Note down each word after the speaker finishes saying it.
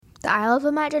The Isle of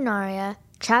Imaginaria,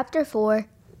 Chapter 4,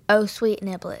 Oh Sweet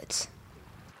Niblets.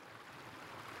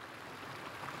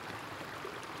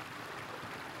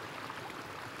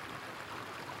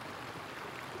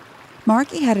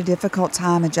 Marky had a difficult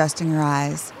time adjusting her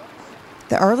eyes.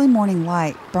 The early morning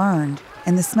light burned,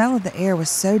 and the smell of the air was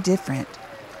so different.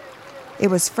 It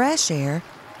was fresh air,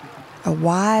 a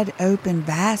wide, open,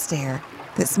 vast air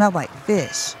that smelled like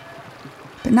fish,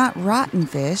 but not rotten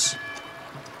fish.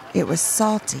 It was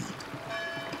salty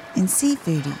and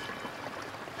seafoody.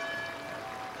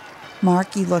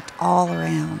 Marky looked all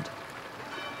around.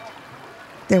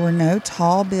 There were no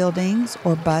tall buildings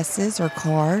or buses or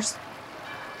cars.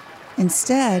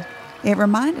 Instead, it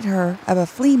reminded her of a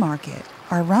flea market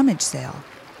or a rummage sale.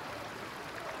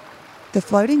 The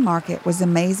floating market was a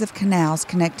maze of canals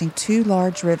connecting two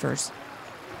large rivers.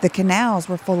 The canals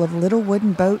were full of little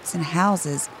wooden boats and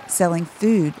houses selling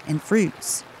food and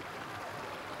fruits.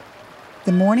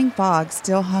 The morning fog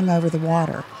still hung over the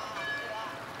water.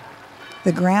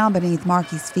 The ground beneath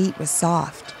Marky's feet was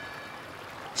soft.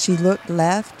 She looked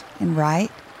left and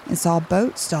right and saw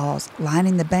boat stalls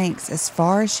lining the banks as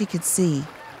far as she could see.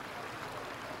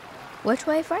 Which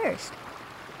way first?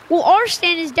 Well, our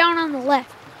stand is down on the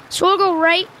left, so we'll go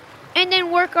right and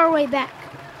then work our way back.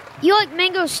 You like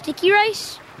mango sticky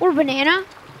rice or banana?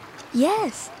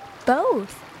 Yes,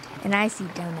 both. And I see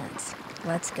donuts.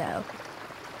 Let's go.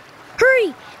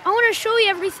 Hurry! I want to show you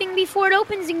everything before it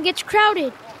opens and gets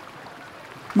crowded.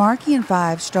 Marky and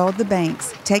Five strolled the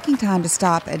banks, taking time to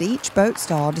stop at each boat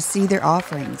stall to see their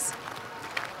offerings.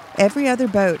 Every other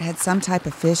boat had some type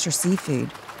of fish or seafood.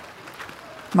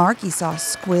 Marky saw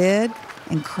squid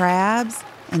and crabs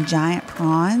and giant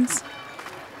prawns.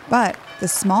 But the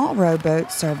small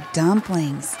rowboats served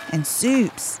dumplings and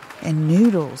soups and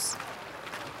noodles.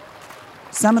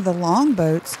 Some of the long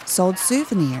boats sold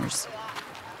souvenirs.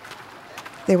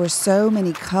 There were so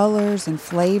many colors and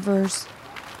flavors.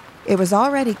 It was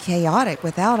already chaotic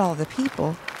without all the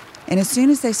people, and as soon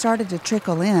as they started to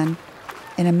trickle in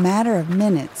a matter of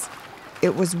minutes,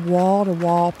 it was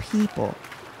wall-to-wall people.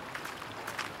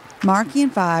 Marky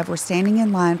and Five were standing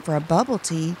in line for a bubble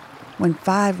tea when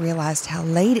Five realized how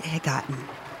late it had gotten.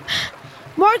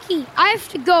 Marky, I have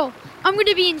to go. I'm going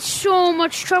to be in so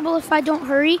much trouble if I don't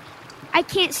hurry. I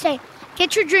can't stay.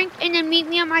 Get your drink and then meet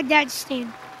me at my dad's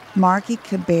stand. Marky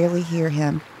could barely hear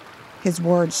him. His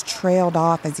words trailed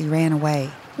off as he ran away.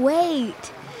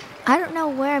 Wait, I don't know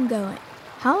where I'm going.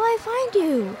 How will I find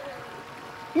you?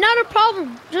 Not a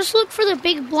problem. Just look for the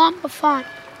big blonde buffon.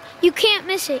 You can't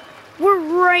miss it. We're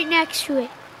right next to it.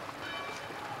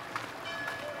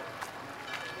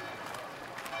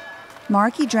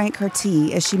 Marky drank her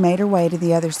tea as she made her way to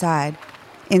the other side,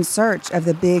 in search of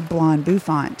the big blonde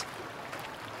bouffant.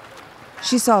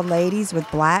 She saw ladies with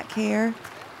black hair,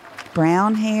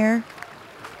 brown hair,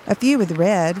 a few with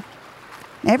red.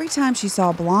 Every time she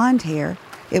saw blonde hair,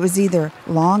 it was either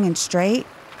long and straight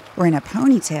or in a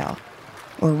ponytail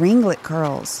or ringlet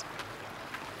curls.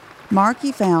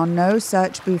 Marky found no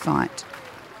such bouffant.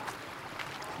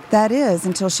 That is,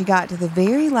 until she got to the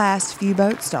very last few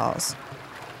boat stalls,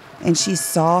 and she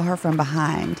saw her from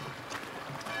behind.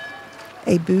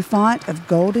 A bouffant of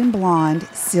golden blonde,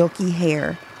 silky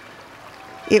hair.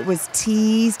 It was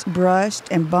teased, brushed,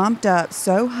 and bumped up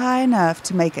so high enough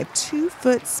to make a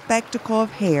 2-foot spectacle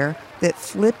of hair that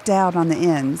flipped out on the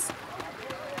ends.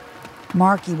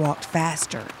 Marky walked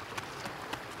faster.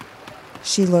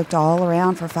 She looked all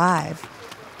around for Five.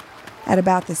 At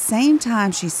about the same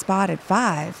time she spotted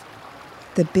Five,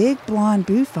 the big blonde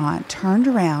bouffant turned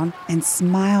around and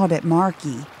smiled at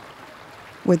Marky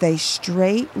with a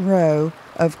straight row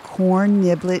of corn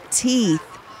niblet teeth.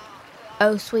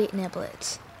 Oh Sweet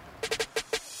Niblets.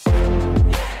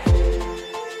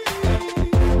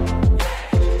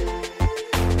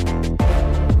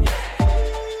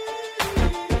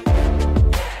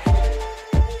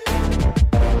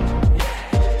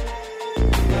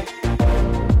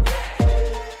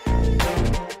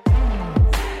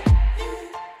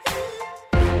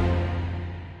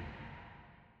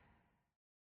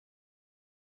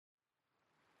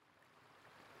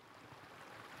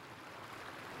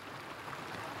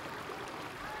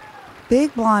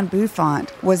 Big blonde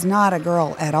bouffant was not a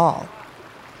girl at all.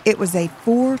 It was a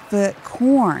 4-foot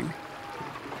corn.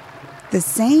 The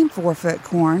same 4-foot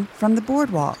corn from the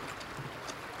boardwalk.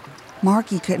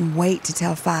 Marky couldn't wait to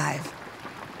tell Five.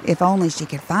 If only she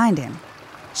could find him.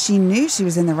 She knew she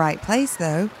was in the right place,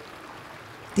 though.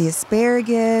 The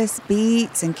asparagus,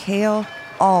 beets, and kale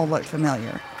all looked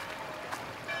familiar.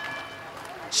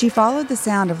 She followed the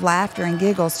sound of laughter and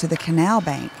giggles to the canal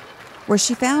bank, where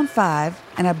she found Five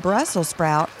and a Brussels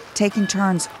sprout taking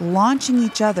turns launching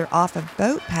each other off of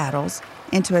boat paddles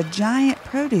into a giant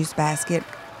produce basket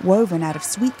woven out of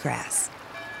sweetgrass.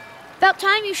 About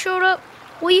time you showed up.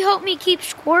 Will you help me keep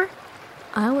score?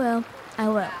 I will.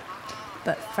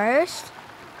 But first,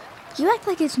 you act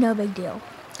like it's no big deal.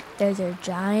 There's a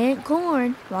giant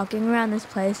corn walking around this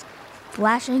place,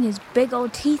 flashing his big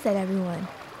old teeth at everyone.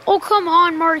 Oh, come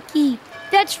on, Marky.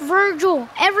 That's Virgil.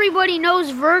 Everybody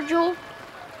knows Virgil.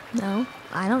 No,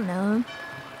 I don't know him,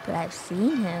 but I've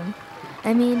seen him.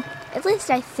 I mean, at least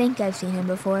I think I've seen him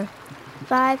before.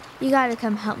 5, you gotta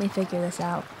come help me figure this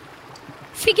out.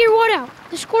 Figure what out?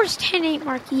 The score's 10-8,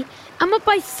 Marky. I'm up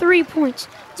by 3 points.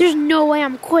 There's no way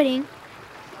I'm quitting.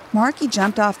 Marky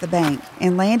jumped off the bank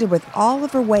and landed with all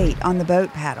of her weight on the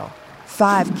boat paddle.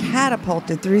 5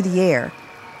 catapulted through the air,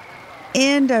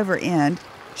 end over end,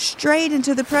 straight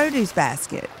into the produce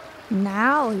basket.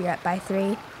 Now you're up by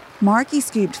 3. Marky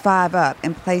scooped 5 up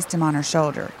and placed him on her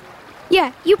shoulder.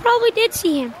 Yeah, you probably did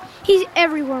see him. He's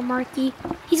everywhere, Marky.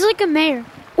 He's like a mayor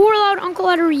or a loud uncle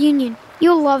at a reunion.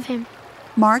 You'll love him.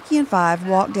 Marky and 5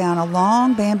 walked down a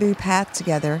long bamboo path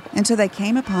together until they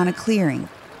came upon a clearing.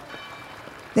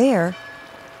 There,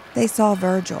 they saw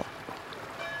Virgil,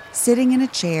 sitting in a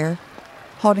chair,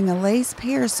 holding a lace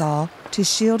parasol to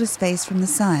shield his face from the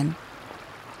sun.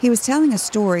 He was telling a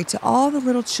story to all the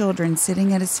little children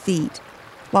sitting at his feet,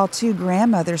 while 2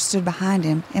 grandmothers stood behind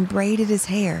him and braided his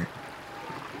hair.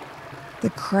 The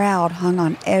crowd hung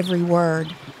on every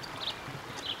word.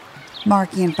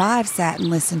 Marky and 5 sat and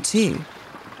listened too.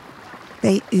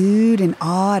 They oohed and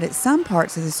awed at some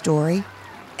parts of the story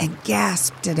and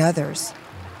gasped at others.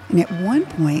 And at one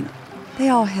point, they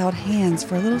all held hands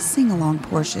for a little sing-along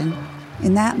portion.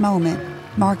 In that moment,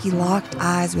 Marky locked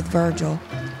eyes with Virgil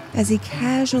as he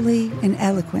casually and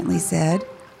eloquently said,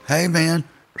 "Hey, man."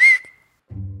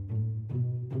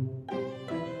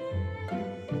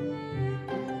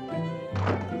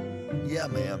 Yeah,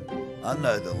 ma'am. I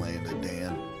know the land of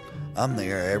Dan. I'm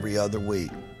there every other week.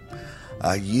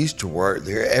 I used to work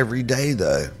there every day,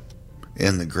 though,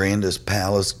 in the grandest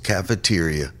palace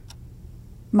cafeteria.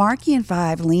 Marky and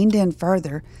 5 leaned in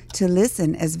further to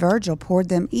listen as Virgil poured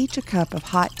them each a cup of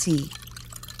hot tea.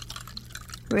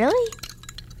 Really?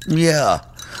 Yeah,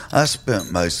 I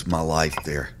spent most of my life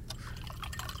there.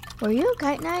 Were you a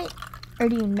kite knight? Or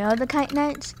do you know the kite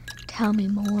knights? Tell me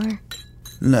more.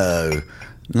 No,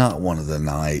 not one of the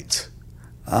knights.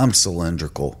 I'm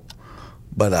cylindrical.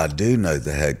 But I do know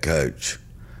the head coach,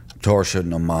 Tarsha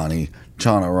Namani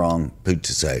Chanarong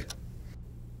Putase.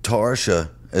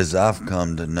 Tarsha, as I've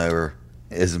come to know her,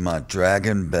 is my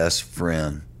dragon best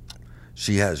friend.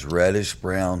 She has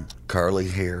reddish-brown curly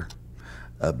hair,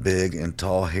 a big and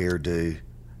tall hairdo,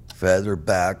 feather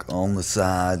back on the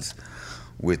sides,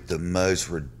 with the most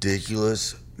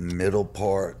ridiculous middle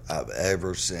part I've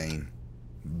ever seen.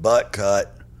 Butt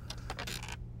cut.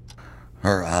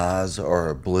 Her eyes are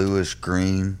a bluish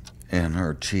green, and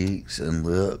her cheeks and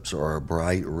lips are a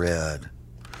bright red.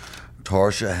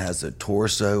 Tarsha has the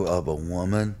torso of a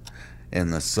woman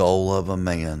and the soul of a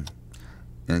man.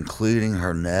 Including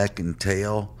her neck and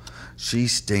tail, she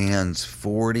stands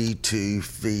 42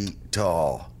 feet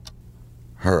tall.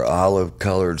 Her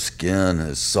olive-colored skin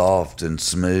is soft and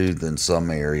smooth in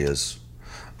some areas,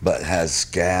 but has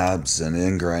scabs and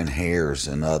ingrown hairs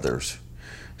in others.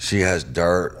 She has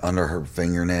dirt under her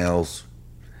fingernails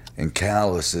and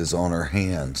calluses on her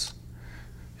hands.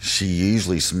 She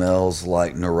usually smells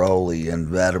like neroli and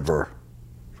vetiver.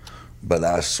 But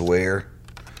I swear,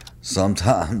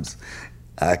 sometimes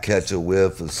I catch a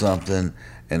whiff of something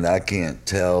and I can't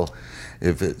tell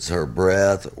if it's her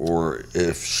breath or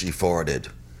if she farted.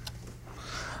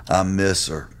 I miss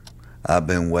her. I've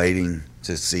been waiting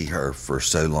to see her for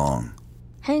so long.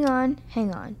 Hang on.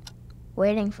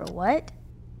 Waiting for what?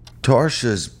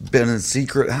 Tarsha's been in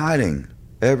secret hiding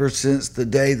ever since the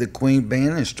day the Queen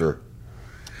banished her.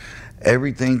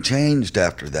 Everything changed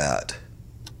after that.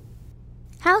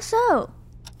 How so?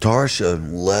 Tarsha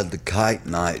led the Kite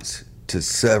Knights to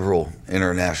several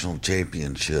international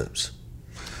championships.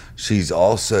 She's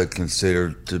also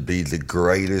considered to be the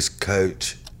greatest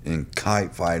coach in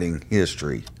kite fighting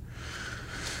history.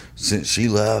 Since she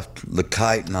left, the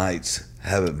Kite Knights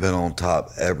haven't been on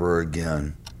top ever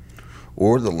again,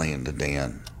 or the land of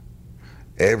Dan.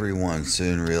 Everyone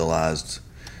soon realized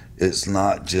it's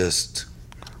not just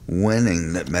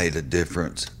winning that made a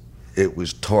difference. It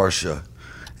was Tarsha,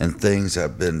 and things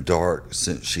have been dark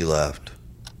since she left.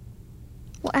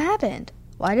 What happened?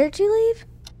 Why did she leave?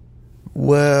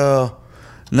 Well,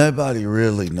 nobody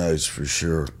really knows for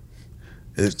sure.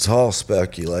 It's all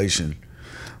speculation.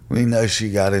 We know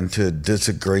she got into a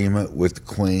disagreement with the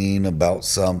Queen about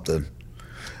something.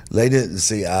 They didn't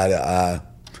see eye to eye,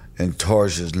 and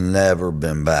Tarsha's never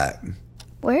been back.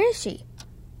 Where is she?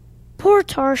 Poor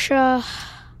Tarsha.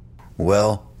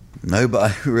 Well,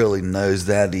 nobody really knows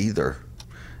that either.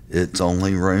 It's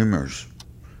only rumors.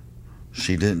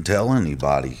 She didn't tell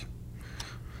anybody.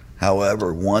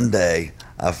 However, one day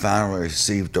I finally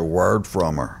received a word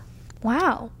from her.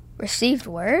 Wow, received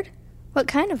word? What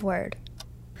kind of word?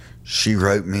 She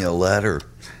wrote me a letter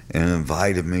and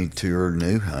invited me to her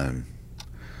new home,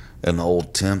 an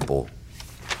old temple.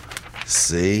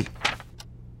 See?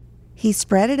 He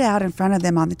spread it out in front of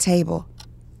them on the table.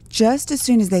 Just as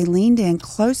soon as they leaned in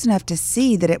close enough to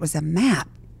see that it was a map,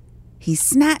 he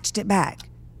snatched it back,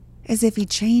 as if he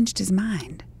changed his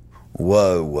mind.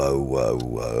 Whoa, whoa, whoa,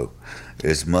 whoa.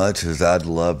 As much as I'd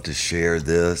love to share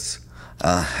this,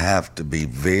 I have to be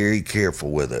very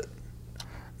careful with it.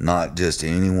 Not just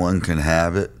anyone can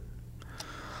have it.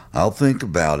 I'll think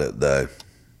about it, though.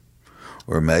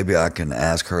 Or maybe I can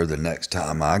ask her the next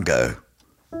time I go.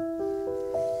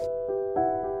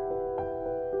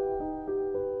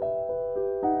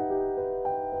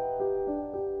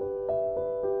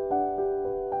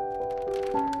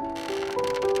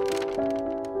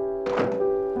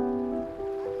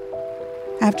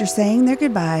 After saying their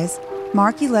goodbyes,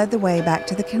 Marky led the way back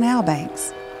to the canal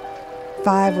banks.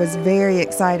 Five was very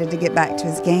excited to get back to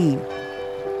his game.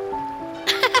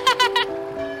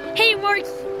 Hey, Marky,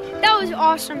 that was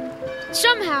awesome.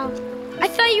 Somehow, I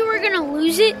thought you were going to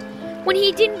lose it when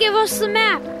he didn't give us the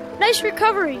map. Nice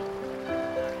recovery.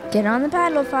 Get on the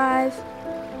paddle, Five.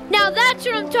 Now that's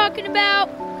what I'm talking about.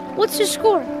 What's the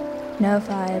score? No,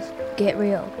 Five. Get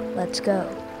real. Let's go.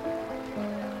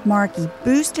 Marky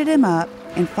boosted him up,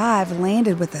 and Five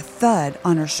landed with a thud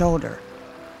on her shoulder.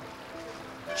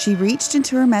 She reached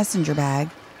into her messenger bag,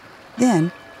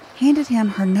 then handed him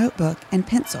her notebook and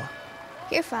pencil.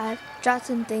 Here, Five. Jot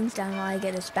some things down while I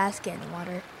get this basket in the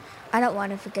water. I don't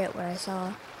want to forget what I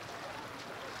saw.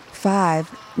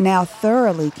 Five, now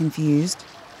thoroughly confused,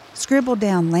 scribbled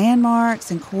down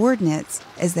landmarks and coordinates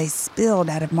as they spilled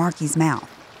out of Marky's mouth.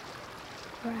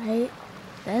 Right,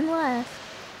 then left,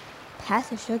 past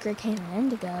the sugar cane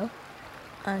and indigo,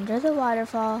 under the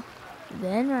waterfall,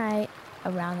 then right,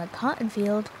 around the cotton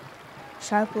field,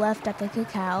 sharp left at the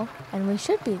cacao, and we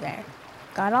should be there.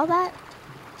 Got all that?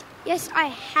 Yes, I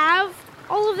have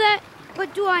all of that,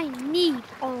 but do I need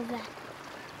all of that?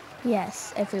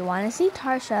 Yes, if we want to see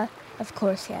Tarsha, of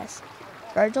course yes.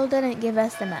 Virgil didn't give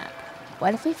us the map.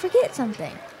 What if we forget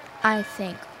something? I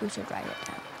think we should write it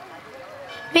down.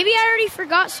 Maybe I already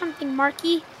forgot something,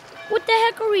 Marky. What the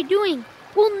heck are we doing?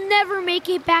 We'll never make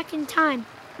it back in time.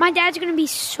 My dad's gonna be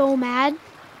so mad.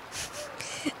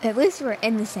 At least we're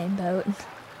in the same boat.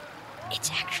 It's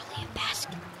actually a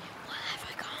basket. What have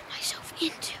I gotten myself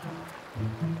into?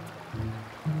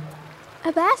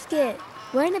 A basket!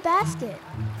 We're in a basket.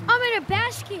 I'm in a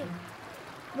basket.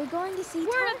 We're going to see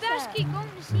We're Tarsha. in a basket going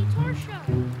to see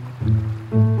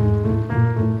Tarsha.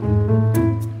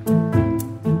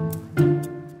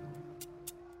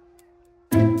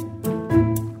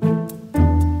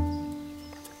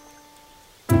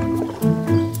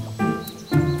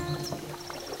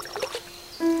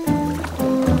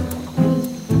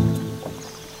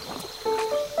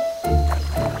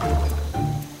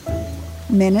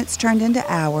 Minutes turned into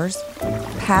hours.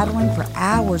 Paddling for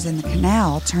hours in the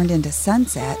canal turned into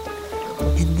sunset.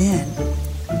 And then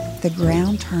the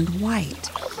ground turned white,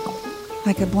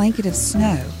 like a blanket of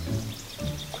snow.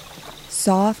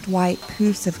 Soft white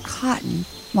poofs of cotton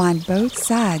lined both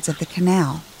sides of the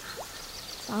canal.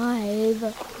 Five,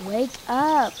 wake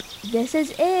up. This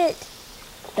is it.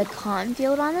 The cotton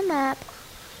field on the map.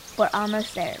 We're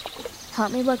almost there.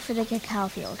 Help me look for the cacao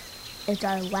field. It's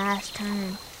our last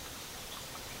turn.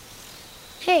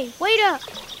 Hey, wait up.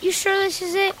 You sure this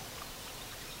is it?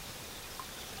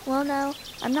 Well, no,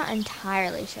 I'm not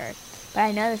entirely sure, but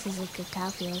I know this is a cacao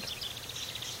field.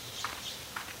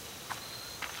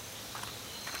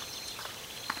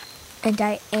 And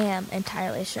I am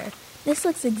entirely sure. This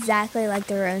looks exactly like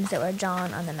the ruins that were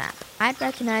drawn on the map. I'd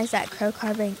recognize that crow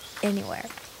carving anywhere.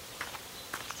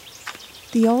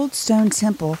 The old stone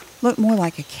temple looked more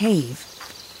like a cave.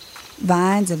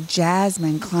 Vines of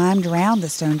jasmine climbed around the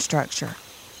stone structure.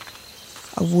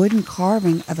 A wooden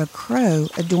carving of a crow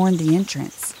adorned the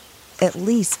entrance, at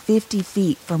least 50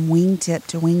 feet from wingtip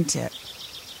to wingtip.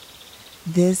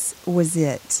 This was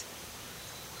it.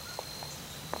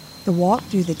 The walk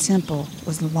through the temple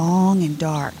was long and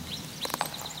dark.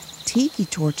 Tiki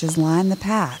torches lined the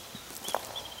path.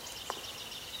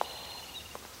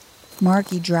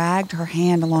 Marky dragged her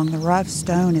hand along the rough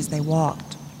stone as they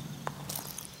walked.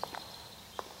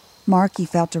 Marky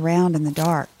felt around in the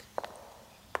dark.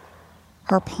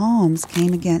 Her palms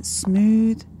came against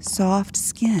smooth, soft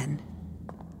skin.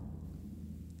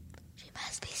 She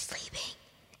must be sleeping.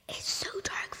 It's so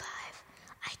dark, Five.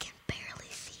 I can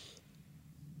barely see.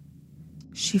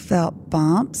 She felt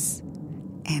bumps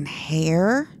and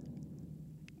hair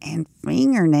and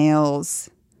fingernails.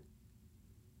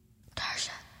 Tarsha.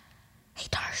 Hey,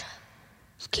 Tarsha.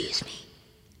 Excuse me.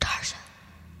 Tarsha.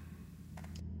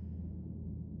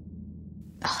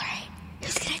 All right.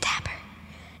 Who's gonna tap her?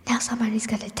 Now somebody's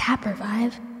gonna tap her,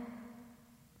 Vive.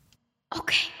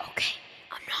 Okay.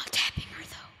 I'm not tapping her,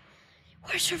 though.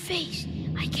 Where's her face?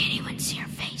 I can't even see her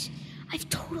face. I've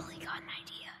totally got an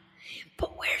idea.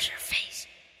 But where's her face?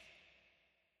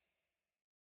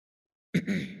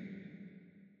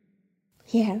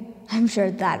 Yeah, I'm sure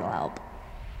that'll help.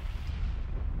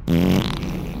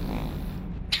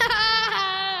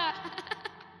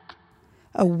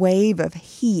 A wave of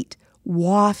heat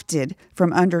wafted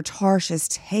from under Tarsha's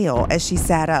tail as she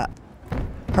sat up.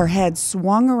 Her head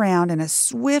swung around in a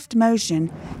swift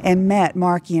motion and met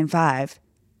Marky and Five.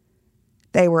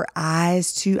 They were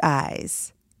eyes to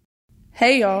eyes.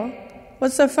 Hey, y'all.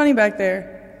 What's so funny back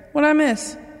there? What'd I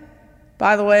miss?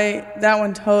 By the way, that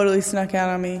one totally snuck out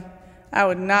on me. I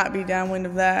would not be downwind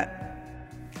of that.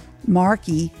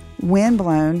 Marky,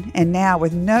 windblown and now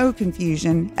with no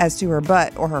confusion as to her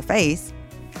butt or her face,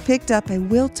 picked up a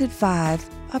wilted Five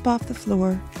up off the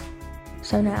floor.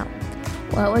 So now,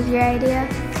 what was your idea?